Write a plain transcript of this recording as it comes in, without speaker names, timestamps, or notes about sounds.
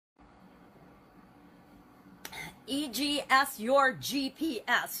EGS, your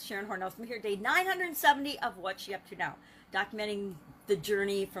GPS. Sharon Horne-Ellstrom here, day 970 of What's She Up To Now, documenting the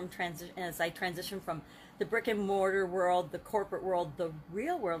journey from as I transition from the brick and mortar world, the corporate world, the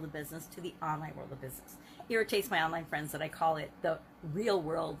real world of business to the online world of business. Irritates my online friends that I call it the real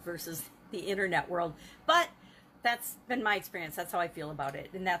world versus the internet world, but that's been my experience. That's how I feel about it.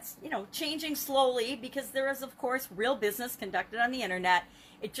 And that's, changing slowly because there is, of course, real business conducted on the internet.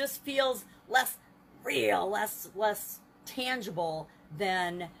 It just feels less real, less tangible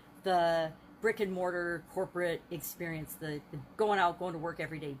than the brick and mortar corporate experience, the going to work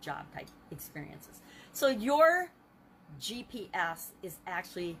every day job type experiences. So your GPS is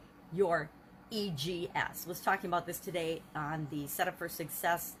actually your EGS. I was talking about this today on the Setup for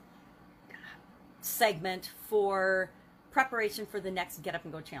Success segment for preparation for the next Get Up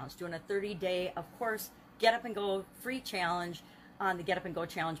and Go challenge. Doing a 30-day, of course, Get Up and Go free challenge on the Get Up and Go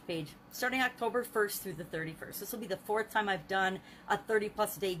challenge page starting October 1st through the 31st. This will be the 4th time I've done a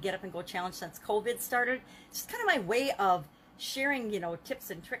 30-plus day Get Up and Go challenge since COVID started. It's just kind of my way of sharing,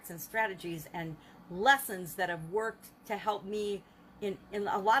 tips and tricks and strategies and lessons that have worked to help me in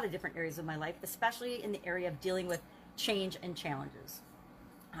a lot of different areas of my life, especially in the area of dealing with change and challenges.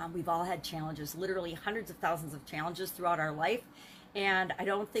 We've all had challenges, literally hundreds of thousands of challenges throughout our life, and I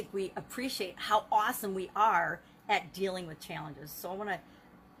don't think we appreciate how awesome we are at dealing with challenges. So I want to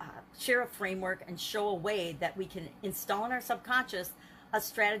share a framework and show a way that we can install in our subconscious a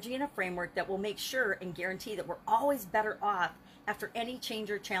strategy and a framework that will make sure and guarantee that we're always better off after any change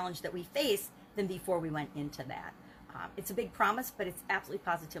or challenge that we face than before we went into that. It's a big promise, but it's absolutely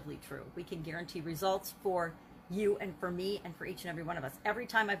positively true. We can guarantee results for you and for me and for each and every one of us. Every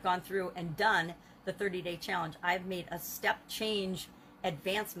time I've gone through and done the 30-day challenge, I've made a step change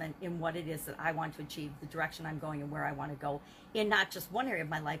advancement in what it is that I want to achieve, the direction I'm going and where I want to go in not just one area of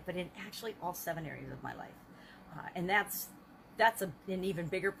my life, but in actually all 7 areas of my life. And that's an even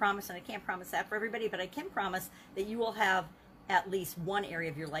bigger promise, and I can't promise that for everybody, but I can promise that you will have at least one area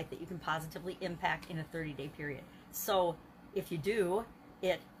of your life that you can positively impact in a 30-day period. So if you do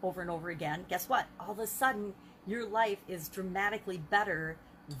it over and over again, guess what? All of a sudden, your life is dramatically better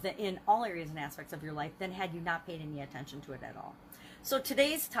in all areas and aspects of your life than had you not paid any attention to it at all. So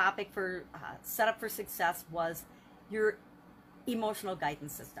today's topic for Setup for Success was your emotional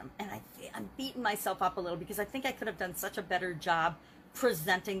guidance system. And I'm beating myself up a little because I think I could have done such a better job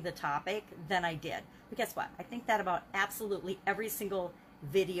presenting the topic than I did. But guess what? I think that about absolutely every single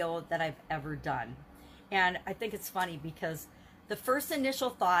video that I've ever done. And I think it's funny because the first initial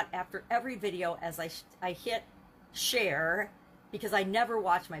thought after every video as I hit share, because I never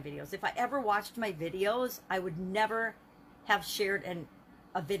watch my videos. If I ever watched my videos, I would never have shared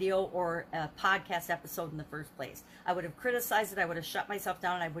a video or a podcast episode in the first place. I would have criticized it, I would have shut myself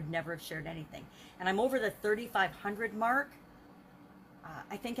down, and I would never have shared anything. And I'm over the 3,500 mark,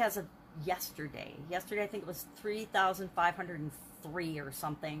 I think as of yesterday. Yesterday, I think it was 3,503 or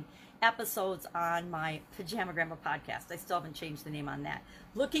something episodes on my Pajama Grandma podcast. I still haven't changed the name on that.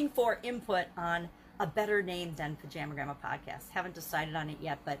 Looking for input on a better name than Pajama Grandma podcast. Haven't decided on it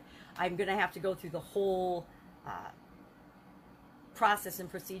yet, but I'm going to have to go through the whole process and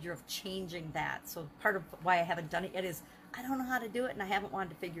procedure of changing that. So part of why I haven't done it yet is I don't know how to do it and I haven't wanted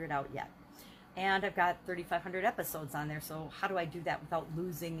to figure it out yet. And I've got 3,500 episodes on there, so how do I do that without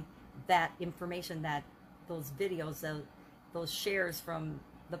losing that information, those videos, those shares from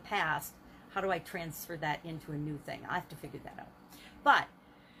the past? How do I transfer that into a new thing? I have to figure that out. But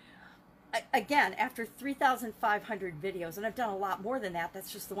again, after 3,500 videos, and I've done a lot more than that,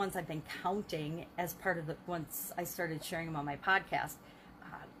 that's just the ones I've been counting as part of once I started sharing them on my podcast.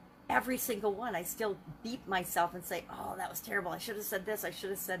 Every single one, I still beat myself and say, oh, that was terrible. I should have said this. I should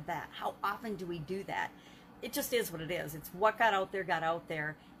have said that. How often do we do that? It just is what it is. It's what got out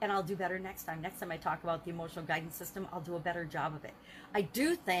there, and I'll do better next time. Next time I talk about the emotional guidance system, I'll do a better job of it. I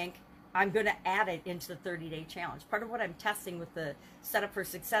do think I'm going to add it into the 30-day challenge. Part of what I'm testing with the Setup for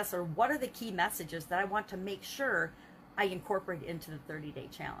Success are what are the key messages that I want to make sure I incorporate into the 30-day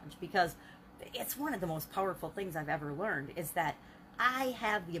challenge, because it's one of the most powerful things I've ever learned is that I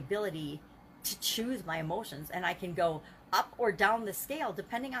have the ability to choose my emotions, and I can go up or down the scale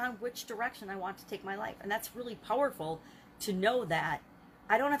depending on which direction I want to take my life. And that's really powerful to know that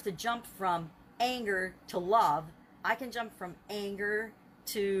I don't have to jump from anger to love. I can jump from anger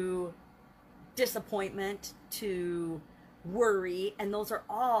to disappointment to worry, and those are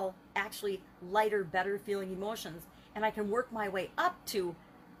all actually lighter, better feeling emotions, and I can work my way up to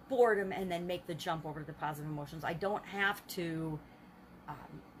boredom and then make the jump over to the positive emotions. I don't have to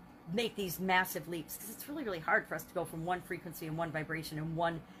make these massive leaps, because it's really, really hard for us to go from one frequency and one vibration and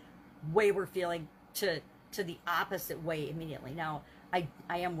one way we're feeling to to the opposite way immediately. Now, I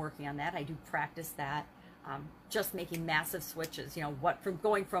am working on that. I do practice that. Just making massive switches, you know, from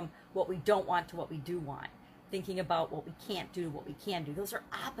going from what we don't want to what we do want, thinking about what we can't do to what we can do. Those are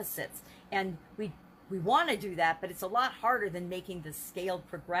opposites, and we want to do that, but it's a lot harder than making the scaled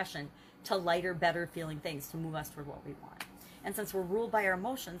progression to lighter, better feeling things to move us toward what we want. And since we're ruled by our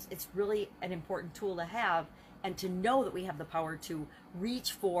emotions, it's really an important tool to have, and to know that we have the power to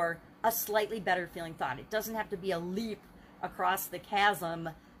reach for a slightly better feeling thought. It doesn't have to be a leap across the chasm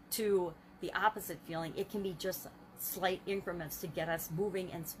to the opposite feeling. It can be just slight increments to get us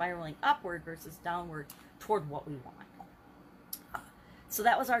moving and spiraling upward versus downward toward what we want. So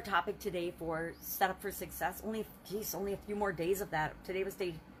that was our topic today for Set Up for Success. Only a few more days of that. Today was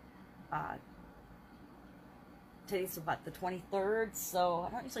today's about the 23rd, so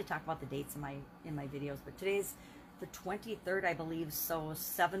I don't usually talk about the dates in my videos, but today's the 23rd, I believe, so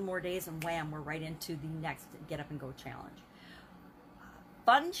 7 more days, and wham, we're right into the next Get Up and Go challenge.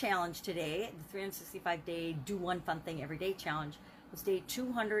 Fun challenge today, the 365-day do one fun thing every day challenge, was day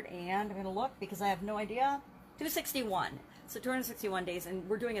 200, and I'm going to look because I have no idea, 261. So 261 days, and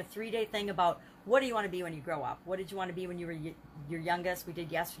we're doing a 3-day thing about what do you want to be when you grow up? What did you want to be when you were your youngest? We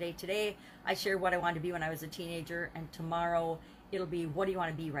did yesterday. Today, I shared what I wanted to be when I was a teenager, and tomorrow it'll be what do you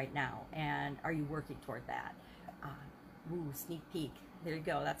want to be right now, and are you working toward that? Sneak peek. There you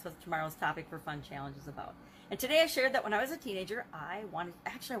go. That's what tomorrow's topic for Fun Challenge is about. And today I shared that when I was a teenager, I wanted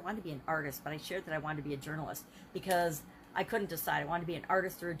to be an artist, but I shared that I wanted to be a journalist because I couldn't decide. I wanted to be an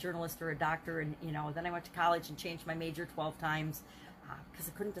artist or a journalist or a doctor, and then I went to college and changed my major 12 times because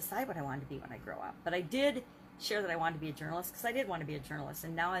I couldn't decide what I wanted to be when I grow up. But I did share that I wanted to be a journalist because I did want to be a journalist,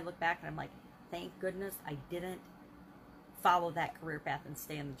 and now I look back and I'm like, thank goodness I didn't follow that career path and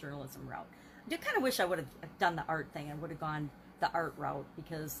stay in the journalism route. I do kind of wish I would have done the art thing. I would have gone the art route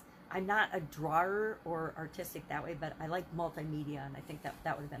because I'm not a drawer or artistic that way, but I like multimedia, and I think that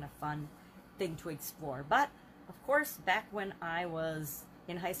would have been a fun thing to explore. But of course, back when I was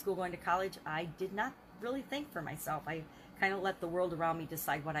in high school going to college, I did not really think for myself. I kind of let the world around me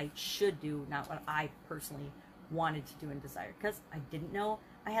decide what I should do, not what I personally wanted to do and desired, because I didn't know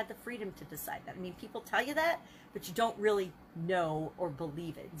I had the freedom to decide that. I mean, people tell you that, but you don't really know or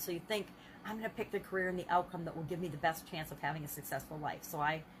believe it. And so you think, I'm going to pick the career and the outcome that will give me the best chance of having a successful life. So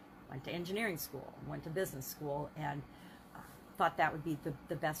I went to engineering school, went to business school, and thought that would be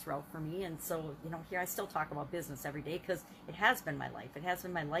the best route for me. And so, here I still talk about business every day because it has been my life. It has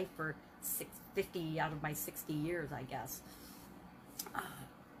been my life for 50 out of my 60 years, I guess.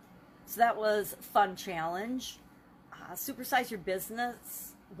 So that was Fun Challenge. Supersize Your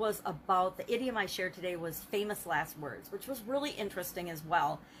Business was about, the idiom I shared today was famous last words, which was really interesting as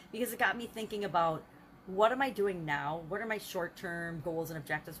well because it got me thinking about, what am I doing now? What are my short-term goals and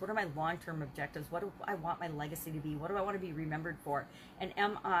objectives? What are my long-term objectives? What do I want my legacy to be? What do I want to be remembered for? And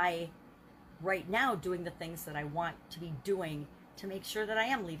am I right now doing the things that I want to be doing to make sure that I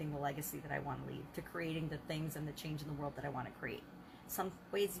am leaving the legacy that I want to leave, to creating the things and the change in the world that I want to create? Some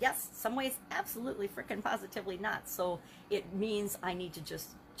ways, yes. Some ways, absolutely, freaking positively not. So it means I need to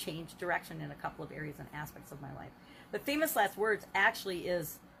just change direction in a couple of areas and aspects of my life. But famous last words actually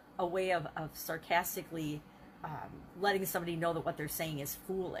is a way of sarcastically letting somebody know that what they're saying is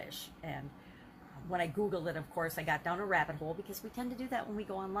foolish. And when I Googled it, of course, I got down a rabbit hole because we tend to do that when we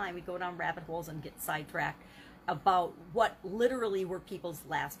go online. We go down rabbit holes and get sidetracked about what literally were people's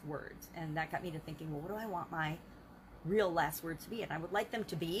last words. And that got me to thinking, well, what do I want my real last words to be? And I would like them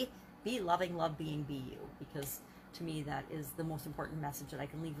to be loving, love being, be you. Because to me, that is the most important message that I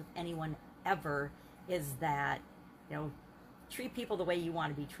can leave with anyone ever, is that, treat people the way you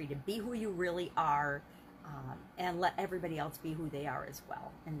want to be treated. Be who you really are, and let everybody else be who they are as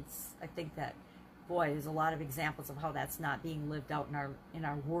well. And I think that, boy, there's a lot of examples of how that's not being lived out in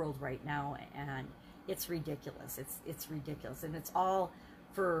our world right now, and it's ridiculous. It's ridiculous, and it's all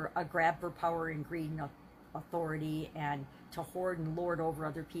for a grab for power and greed and authority, and to hoard and lord over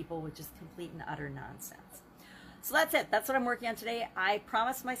other people, which is complete and utter nonsense. So that's it. That's what I'm working on today. I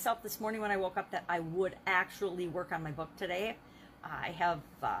promised myself this morning when I woke up that I would actually work on my book today. I have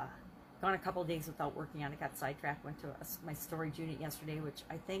gone a couple of days without working on it. Got sidetracked. Went to my storage unit yesterday, which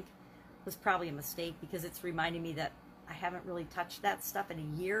I think was probably a mistake because it's reminding me that I haven't really touched that stuff in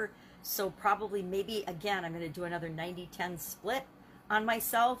a year. So probably, maybe, again, I'm going to do another 90-10 split on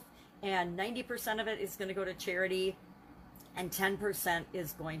myself. And 90% of it is going to go to charity. And 10%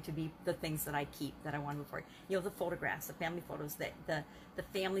 is going to be the things that I keep, that I want to move forward. The photographs, the family photos, the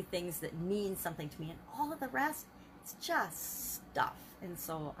family things that mean something to me. And all of the rest, it's just stuff. And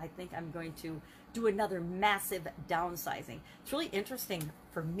so I think I'm going to do another massive downsizing. It's really interesting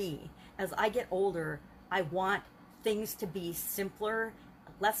for me. As I get older, I want things to be simpler,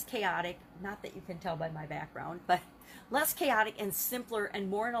 less chaotic, not that you can tell by my background, but less chaotic and simpler and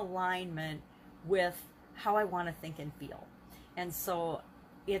more in alignment with how I want to think and feel. And so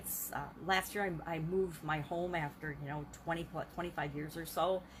it's, last year I moved my home after, 25 years or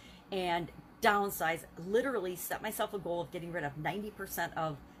so, and downsized, literally set myself a goal of getting rid of 90%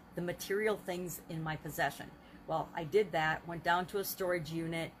 of the material things in my possession. Well, I did that, went down to a storage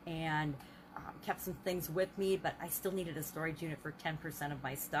unit and kept some things with me, but I still needed a storage unit for 10% of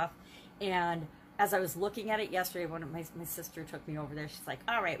my stuff. And as I was looking at it yesterday, one of my sister took me over there. She's like,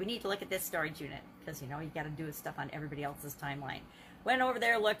 all right, we need to look at this storage unit, because, you got to do stuff on everybody else's timeline. Went over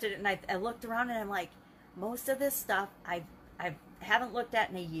there, looked at it, and I looked around, and I'm like, most of this stuff I haven't looked at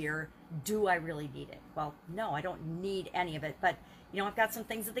in a year. Do I really need it? Well, no, I don't need any of it. But, I've got some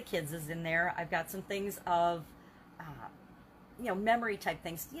things of the kids is in there. I've got some things of, memory type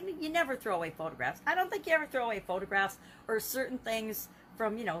things. You never throw away photographs. I don't think you ever throw away photographs or certain things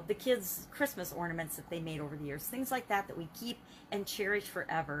from, the kids' Christmas ornaments that they made over the years. Things like that we keep and cherish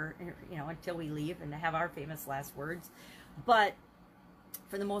forever, until we leave and have our famous last words. But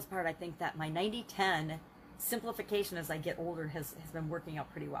for the most part, I think that my 90-10 simplification as I get older has been working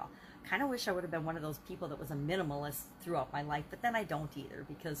out pretty well. Kind of wish I would have been one of those people that was a minimalist throughout my life, but then I don't either,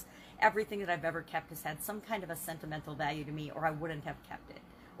 because everything that I've ever kept has had some kind of a sentimental value to me, or I wouldn't have kept it.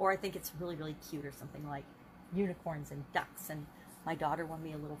 Or I think it's really, really cute, or something like unicorns and ducks. And my daughter won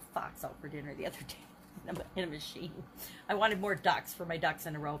me a little fox out for dinner the other day in a machine. I wanted more ducks for my ducks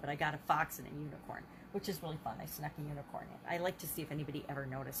in a row, but I got a fox and a unicorn, which is really fun. I snuck a unicorn in. I like to see if anybody ever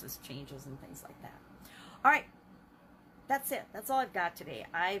notices changes and things like that. All right. That's it. That's all I've got today.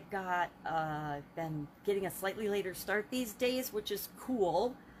 I've got been getting a slightly later start these days, which is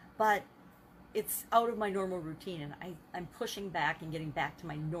cool, but it's out of my normal routine, and I'm pushing back and getting back to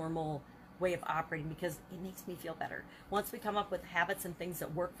my normal way of operating, because it makes me feel better. Once we come up with habits and things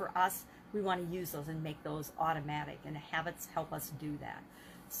that work for us, we want to use those and make those automatic, and habits help us do that.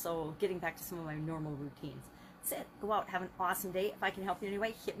 So getting back to some of my normal routines. That's it. Go out, have an awesome day. If I can help you in any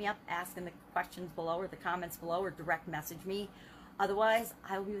way, hit me up, ask in the questions below or the comments below, or direct message me. Otherwise,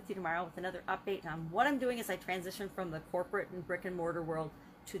 I will be with you tomorrow with another update on what I'm doing as I transition from the corporate and brick and mortar world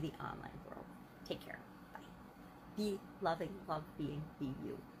to the online world. Take care. Bye. Be loving, love being, be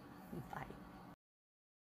you. Bye.